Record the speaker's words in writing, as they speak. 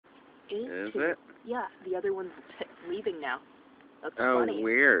Is too. it? Yeah, the other one's leaving now. That's Oh, funny.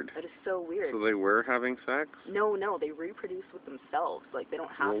 weird. That is so weird. So they were having sex? No, they reproduce with themselves. Like, they don't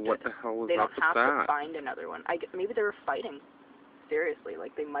have Well, to. what the hell was they up don't with have that? to find another one. Maybe they were fighting. Seriously,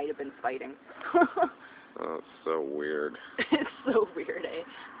 like, they might have been fighting. Oh, it's so weird. It's so weird, eh?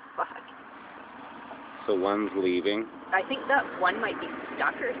 Fuck. So one's leaving? I think that one might be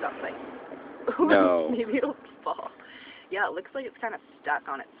stuck or something. No. Maybe it'll fall. Yeah, it looks like it's kind of stuck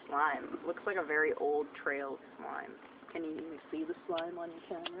on its slime. It looks like a very old trail slime. Can you see the slime on your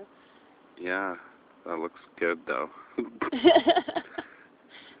camera? Yeah, that looks good though.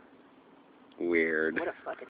 Weird. What a fucking